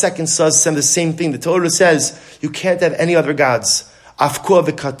son said the same thing. The Torah says you can't have any other gods. Afkua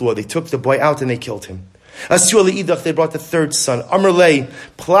v'katlua. They took the boy out and they killed him. Asua li'idach. They brought the third son. Amrulei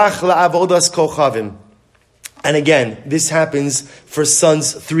plach la'avodas kochavim. And again, this happens for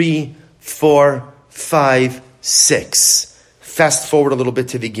sons 3, 4, 5, 6. Fast forward a little bit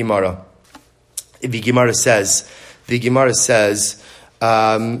to the Gemara. The Gemara says,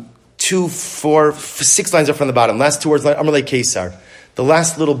 2, 4, 6 lines up from the bottom. Last 2 words, Amalei Kesar. The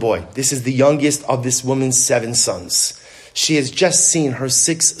last little boy. This is the youngest of this woman's 7 sons. She has just seen her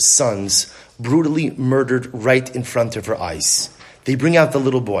 6 sons brutally murdered right in front of her eyes. They bring out the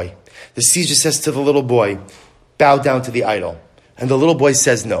little boy. The Caesar says to the little boy, bow down to the idol. And the little boy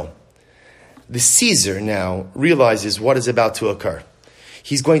says no. The Caesar now realizes what is about to occur.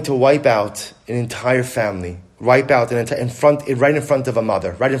 He's going to wipe out an entire family, right in front of a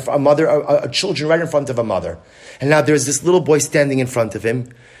mother, children right in front of a mother. And now there's this little boy standing in front of him.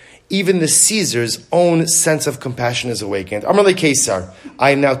 Even the Caesar's own sense of compassion is awakened. Amalei Kesar,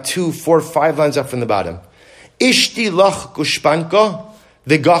 I am now 2, 4, 5 lines up from the bottom. Ishti lach gushpanka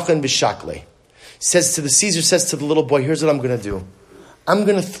v'gachen b'shakle. Caesar says to the little boy, here's what I'm going to do. I'm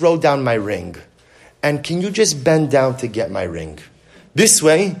going to throw down my ring. And can you just bend down to get my ring? This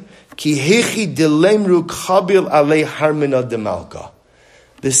way, ki hechi delemru kabil alei harmina demalka.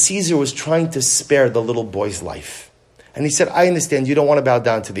 The Caesar was trying to spare the little boy's life. And he said, I understand you don't want to bow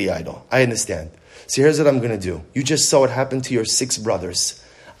down to the idol. I understand. So here's what I'm going to do. You just saw what happened to your 6 brothers.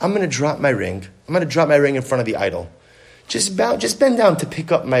 I'm going to drop my ring. I'm going to drop my ring in front of the idol. Just bend down to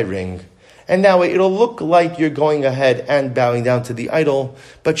pick up my ring. And that way it'll look like you're going ahead and bowing down to the idol,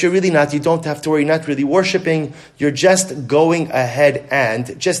 but you're really not. You don't have to worry. You're not really worshiping. You're just going ahead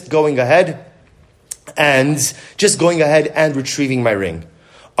and retrieving my ring.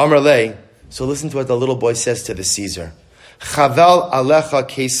 Amar lei. So listen to what the little boy says to the Caesar. Chaval alecha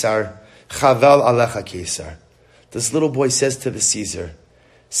Kesar. Chaval alecha Kesar. This little boy says to the Caesar,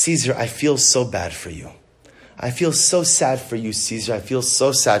 Caesar, I feel so bad for you. I feel so sad for you, Caesar. I feel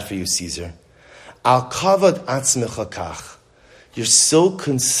so sad for you, Caesar. Al kavod atzmecha kach. You're so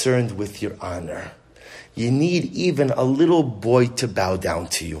concerned with your honor. You need even a little boy to bow down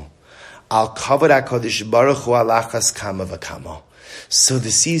to you. Al kavod HaKadosh Baruch Hu alachas kama v'kama. So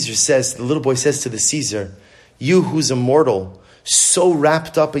the Caesar says, the little boy says to the Caesar, you who's immortal, so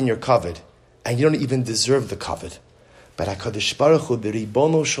wrapped up in your kavod, and you don't even deserve the kavod. But HaKadosh Baruch Hu, the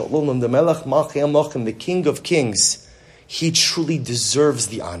Ribono Shel Olam, the Melech Malchei HaMelechim, the King of Kings, he truly deserves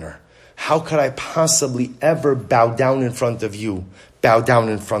the honor. How could I possibly ever bow down in front of you, bow down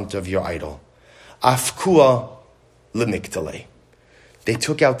in front of your idol? Afkua lemikdale. They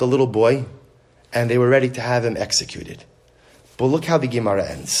took out the little boy, and they were ready to have him executed. But look how the Gemara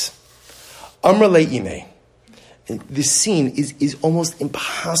ends. Amar le'imei. This scene is almost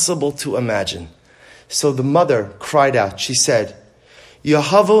impossible to imagine. So the mother cried out. She said,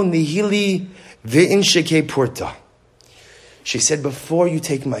 Yahavo nihili ve'insheke purta. She said, before you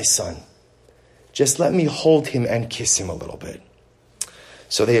take my son, just let me hold him and kiss him a little bit.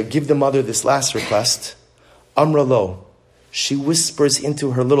 So they give the mother this last request. Amra lo. She whispers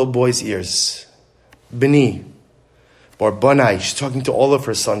into her little boy's ears. Bani. Or Banai. She's talking to all of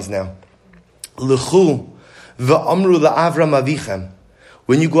her sons now. L'chu v'amru la'avram avichem.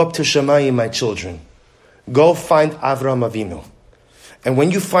 When you go up to Shamayim, my children, go find Avram Avinu. And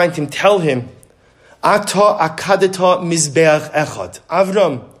when you find him, tell him, Ata akadeta mizbeach echad.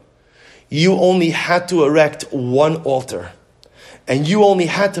 Avram, you only had to erect one altar. And you only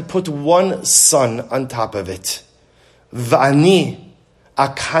had to put one son on top of it. V'ani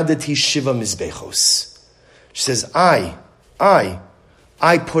akadeti shiva mizbechos. She says, I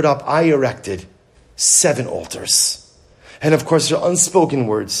erected 7 altars. And of course, her unspoken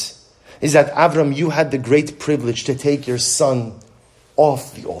words is that, Avram, you had the great privilege to take your son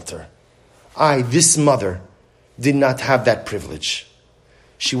off the altar. This mother, did not have that privilege.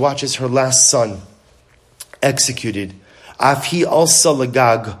 She watches her last son executed. Afhi alsa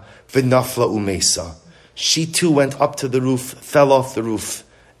lagag v'nafla umesa. She too went up to the roof, fell off the roof,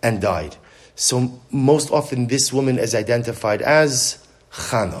 and died. So most often this woman is identified as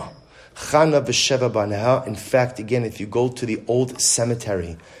Chana. Chana v'sheva baneha. In fact, again, if you go to the old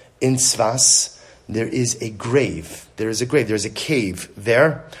cemetery in Tzfas, there is a grave. There's a cave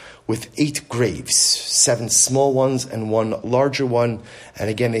there with 8 graves, 7 small ones and 1 larger one. And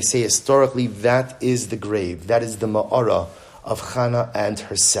again, they say historically that is the grave. That is the ma'ara of Chana and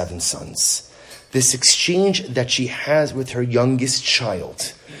her 7 sons. This exchange that she has with her youngest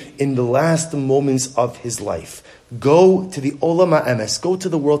child in the last moments of his life. Go to the Olam HaEmes, go to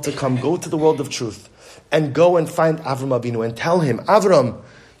the world to come, go to the world of truth, and go and find Avram Avinu and tell him, Avram,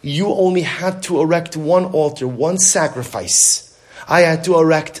 you only had to erect 1 altar, 1 sacrifice. I had to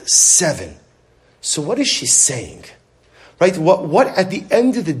erect 7. So what is she saying? Right? What at the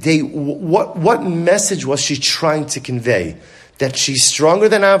end of the day, what message was she trying to convey? That she's stronger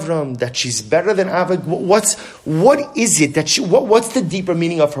than Avram, that she's better than Avram. What is it that what's the deeper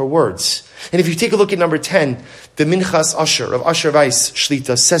meaning of her words? And if you take a look at number 10, the Minchas Asher of Asher Weiss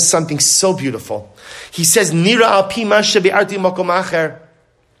Shlita says something so beautiful. He says, Nira al pi ma shebi'arti makom acher,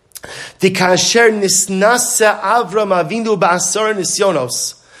 dekasher nisnasa Avram Avinu ba'asar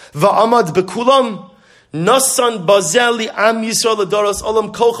nisyonos, va'amad bekulam, nasan bazeli am Yisrael l'doros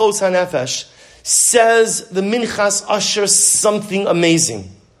olam kochos hanefesh. Says the Minchas Asher something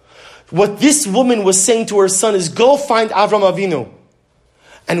amazing. What this woman was saying to her son is, go find Avram Avinu.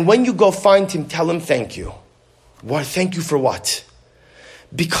 And when you go find him, tell him thank you. Why? Thank you for what?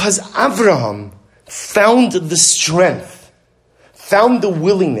 Because Avraham found the strength, found the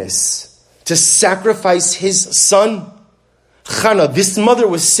willingness to sacrifice his son. Chana, this mother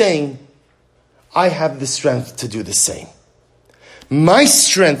was saying, I have the strength to do the same. My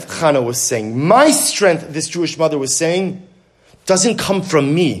strength, Chana was saying, my strength, this Jewish mother was saying, doesn't come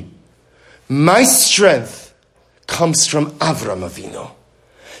from me. My strength comes from Avram Avinu.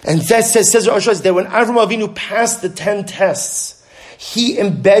 And that says that when Avram Avinu passed the 10 tests, he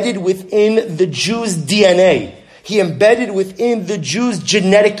embedded within the Jews' DNA, he embedded within the Jews'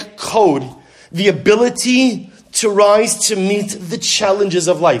 genetic code, the ability to rise to meet the challenges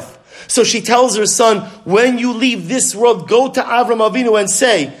of life. So she tells her son, when you leave this world, go to Avram Avinu and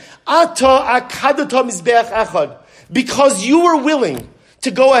say, Ata akadata mizbeach echad. Because you were willing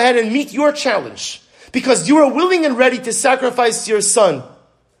to go ahead and meet your challenge. Because you were willing and ready to sacrifice your son.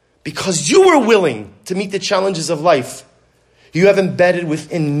 Because you were willing to meet the challenges of life. You have embedded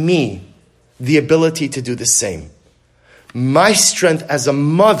within me the ability to do the same. My strength as a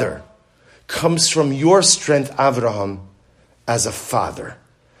mother comes from your strength, Avraham, as a father.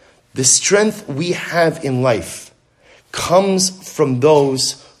 The strength we have in life comes from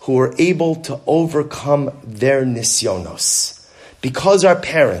those who are able to overcome their nisyonos. Because our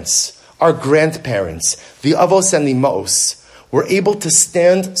parents, our grandparents, the avos and the maos, were able to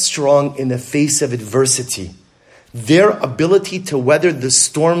stand strong in the face of adversity. Their ability to weather the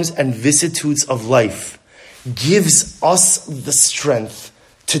storms and vicissitudes of life gives us the strength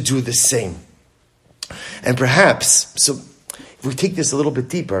to do the same. And perhaps, so if we take this a little bit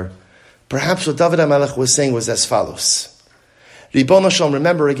deeper, perhaps what David HaMelech was saying was as follows. Ribono Shalom,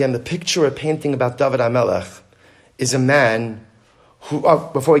 remember again, the picture or painting about David HaMelech is a man who,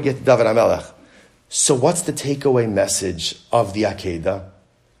 before we get to David HaMelech, so what's the takeaway message of the Akedah?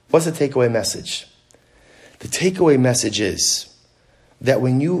 What's the takeaway message? The takeaway message is that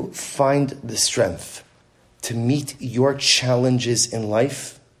when you find the strength to meet your challenges in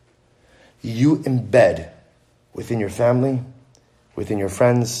life, you embed within your family, within your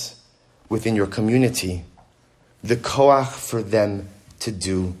friends, within your community, the koach for them to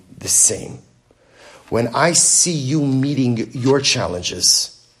do the same. When I see you meeting your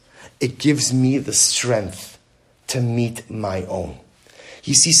challenges, it gives me the strength to meet my own.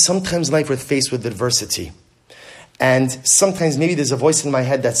 You see, sometimes in life we're faced with adversity. And sometimes maybe there's a voice in my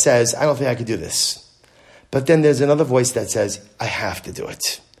head that says, I don't think I could do this. But then there's another voice that says, I have to do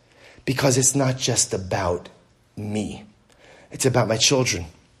it. Because it's not just about me. It's about my children.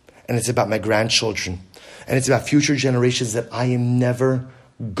 And it's about my grandchildren. And it's about future generations that I am never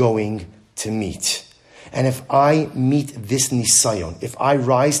going to meet. And if I meet this nisayon, if I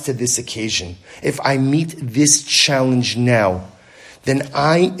rise to this occasion, if I meet this challenge now, then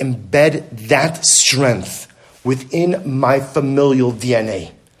I embed that strength within my familial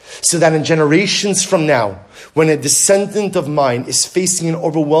DNA. So that in generations from now, when a descendant of mine is facing an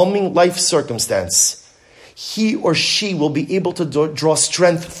overwhelming life circumstance, he or she will be able to draw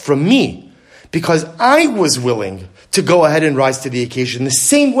strength from me because I was willing to go ahead and rise to the occasion. The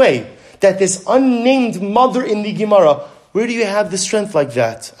same way that this unnamed mother in the Gemara, where do you have the strength like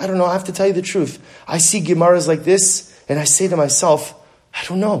that? I don't know, I have to tell you the truth. I see Gemaras like this, and I say to myself, I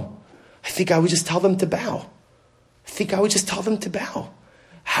don't know. I think I would just tell them to bow.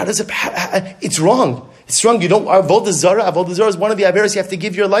 How does it, it's wrong. It's wrong. You don't, Avodah Zarah is one of the averos you have to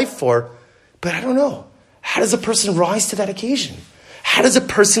give your life for. But I don't know. How does a person rise to that occasion? How does a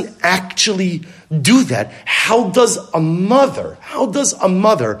person actually do that? How does a mother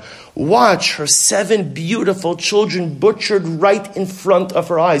watch her 7 beautiful children butchered right in front of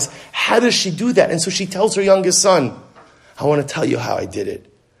her eyes? How does she do that? And so she tells her youngest son, I want to tell you how I did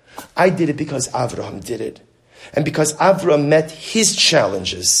it. I did it because Avraham did it. And because Avraham met his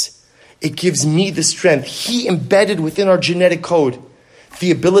challenges, it gives me the strength. He embedded within our genetic code the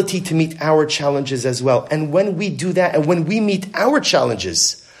ability to meet our challenges as well. And when we do that, and when we meet our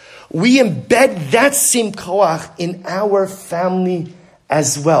challenges, we embed that same koach in our family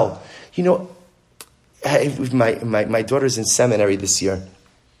as well. You know, my daughter's in seminary this year,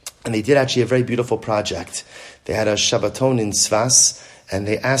 and they did actually a very beautiful project. They had a Shabbaton in Svas, and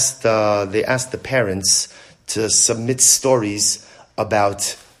they asked the parents to submit stories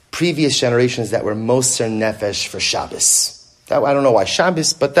about previous generations that were Moser Nefesh for Shabbos. I don't know why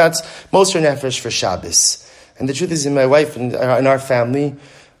Shabbos, but that's Moser Nefesh for Shabbos. And the truth is, in my wife and in our family,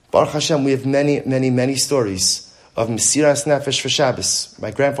 Baruch Hashem, we have many, many, many stories of Mesiras Nefesh for Shabbos.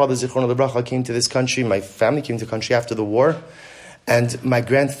 My grandfather, Zichrono Lebracha, came to this country. My family came to the country after the war. And my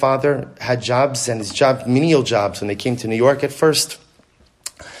grandfather had jobs, and his job, menial jobs, when they came to New York at first.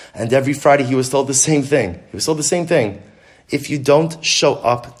 And every Friday he was told the same thing. If you don't show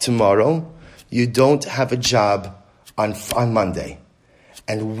up tomorrow, you don't have a job on Monday.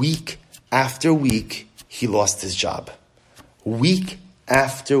 And week after week, he lost his job. Week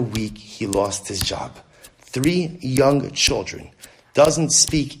after week, he lost his job. 3 young children, doesn't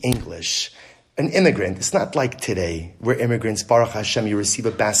speak English. An immigrant, it's not like today, where immigrants, Baruch Hashem, you receive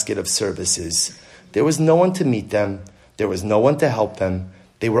a basket of services. There was no one to meet them. There was no one to help them.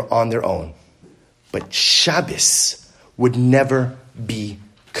 They were on their own. But Shabbos would never be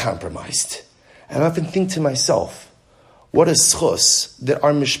compromised. And I often think to myself, what a schus that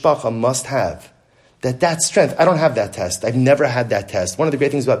our mishpacha must have. That strength. I don't have that test. I've never had that test. One of the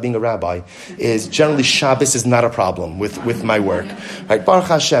great things about being a rabbi is generally Shabbos is not a problem with my work. Right? Baruch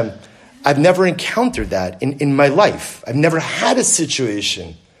Hashem, I've never encountered that in my life. I've never had a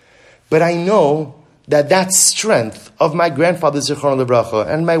situation. But I know that strength of my grandfather, Zichrono Lebracha,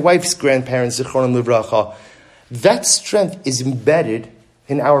 and my wife's grandparents, Zichrono Lebracha, that strength is embedded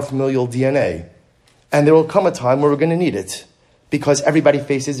in our familial DNA. And there will come a time where we're going to need it because everybody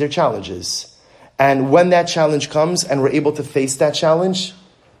faces their challenges. And when that challenge comes and we're able to face that challenge,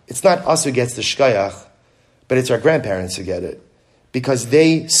 it's not us who gets the shkayach, but it's our grandparents who get it. Because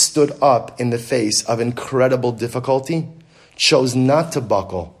they stood up in the face of incredible difficulty, chose not to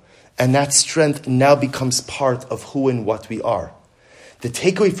buckle, and that strength now becomes part of who and what we are. The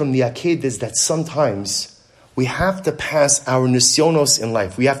takeaway from the Aked is that sometimes we have to pass our nisyonos in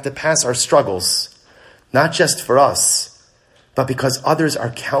life. We have to pass our struggles, not just for us, but because others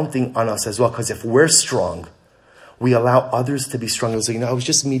are counting on us as well. Because if we're strong, we allow others to be strong. I was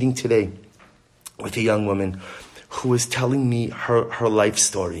just meeting today with a young woman who was telling me her life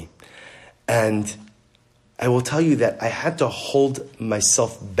story. And I will tell you that I had to hold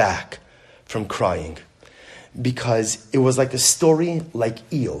myself back from crying because it was like a story like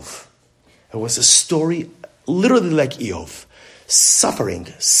Eov. It was a story literally like Eov,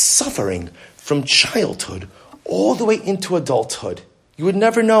 suffering from childhood all the way into adulthood. You would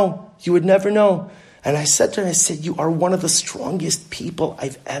never know. And I said to her, you are one of the strongest people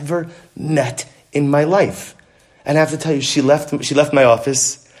I've ever met in my life. And I have to tell you, she left my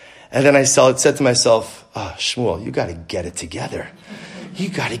office, and then I said to myself, Shmuel, you got to get it together. You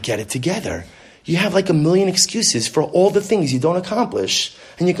got to get it together. You have like a million excuses for all the things you don't accomplish.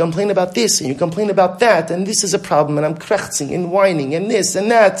 And you complain about this, and you complain about that, and this is a problem, and I'm krechzing and whining, and this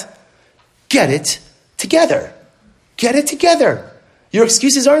and that. Get it together. Get it together. Your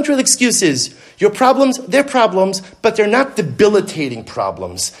excuses aren't real excuses. Your problems, they're problems, but they're not debilitating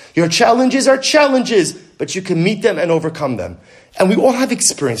problems. Your challenges are challenges, but you can meet them and overcome them. And we all have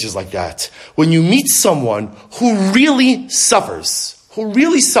experiences like that. When you meet someone who really suffers, who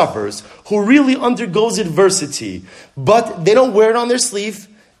really undergoes adversity, but they don't wear it on their sleeve,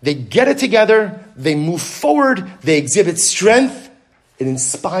 they get it together, they move forward, they exhibit strength, it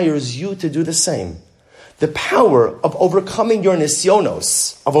inspires you to do the same. The power of overcoming your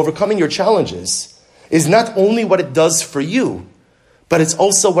nisyonos, of overcoming your challenges, is not only what it does for you, but it's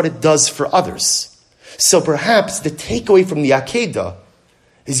also what it does for others. So perhaps the takeaway from the Akedah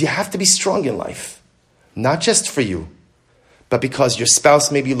is you have to be strong in life. Not just for you, but because your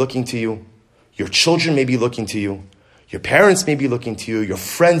spouse may be looking to you, your children may be looking to you, your parents may be looking to you, your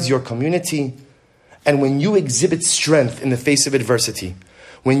friends, your community. And when you exhibit strength in the face of adversity,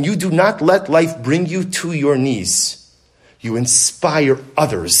 when you do not let life bring you to your knees, you inspire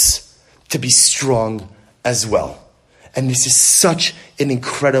others to be strong as well. And this is such an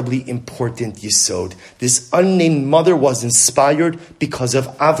incredibly important yesod. This unnamed mother was inspired because of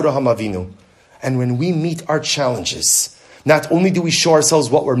Avraham Avinu. And when we meet our challenges, not only do we show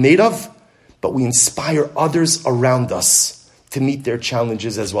ourselves what we're made of, but we inspire others around us to meet their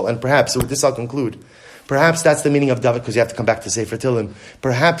challenges as well. And perhaps, so with this I'll conclude, perhaps that's the meaning of David, because you have to come back to Sefer Tehillim.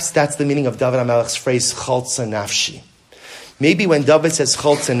 Perhaps that's the meaning of David HaMelech's phrase, Chaltza Nafshi. Maybe when David says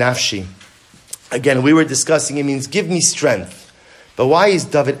Chaltza Nafshi, again, we were discussing, it means give me strength. But why is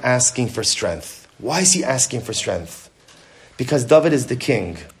David asking for strength? Why is he asking for strength? Because David is the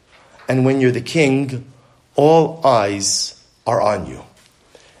king. And when you're the king, all eyes are on you.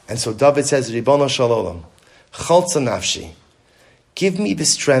 And so David says, Ribono Shel Olam, Chaltza Nafshi, give me the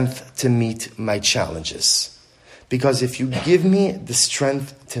strength to meet my challenges. Because if you give me the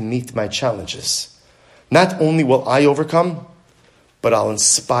strength to meet my challenges, not only will I overcome, but I'll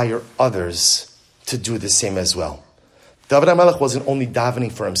inspire others to do the same as well. David HaMelech wasn't only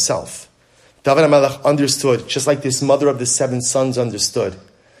davening for himself. David HaMelech understood, just like this mother of the 7 sons understood,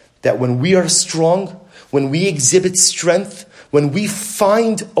 that when we are strong, when we exhibit strength, when we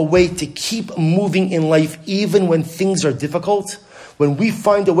find a way to keep moving in life even when things are difficult, when we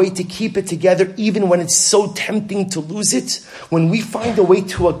find a way to keep it together even when it's so tempting to lose it, when we find a way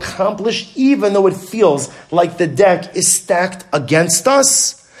to accomplish even though it feels like the deck is stacked against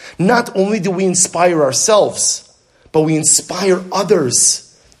us, not only do we inspire ourselves, but we inspire others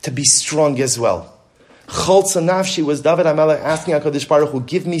to be strong as well. Chaltza Nafshi was David HaMelech asking HaKadosh Baruch Hu,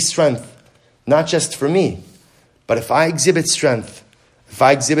 give me strength, not just for me, but if I exhibit strength, if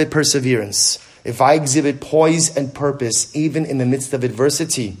I exhibit perseverance, if I exhibit poise and purpose, even in the midst of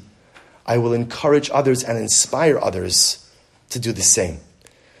adversity, I will encourage others and inspire others to do the same.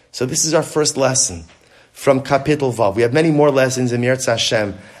 So this is our first lesson from Kapitel Vav. We have many more lessons in Mirz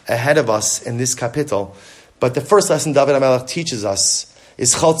Hashem ahead of us in this kapitel. But the first lesson David HaMelech teaches us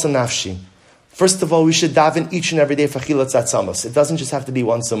is Chaltza Nafshi. First of all, we should daven each and every day for Chilat Atzamos. It doesn't just have to be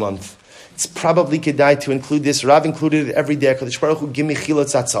once a month. It's probably kedai to include this. Rav included it every day. HaKadosh Baruch Hu, give me Chilat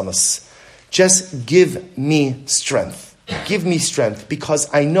Atzamos. Just give me strength. Give me strength,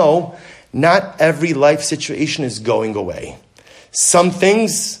 because I know not every life situation is going away. Some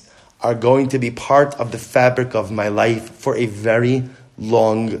things are going to be part of the fabric of my life for a very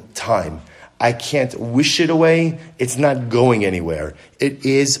long time. I can't wish it away. It's not going anywhere. It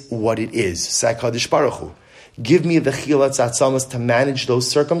is what it is. Say HaKadosh Baruch Hu, give me the chilat atzamas to manage those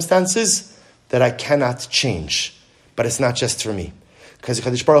circumstances that I cannot change. But it's not just for me. Because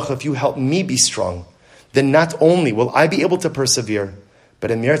HaKadosh Baruch Hu, if you help me be strong, then not only will I be able to persevere,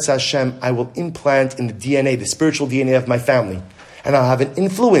 but in Meretz Hashem, I will implant in the DNA, the spiritual DNA of my family, and I'll have an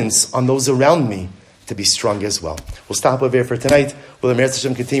influence on those around me to be strong as well. We'll stop over here for tonight. We'll Meretz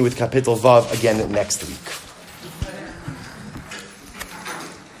Hashem continue with Kapitel Vav again next week.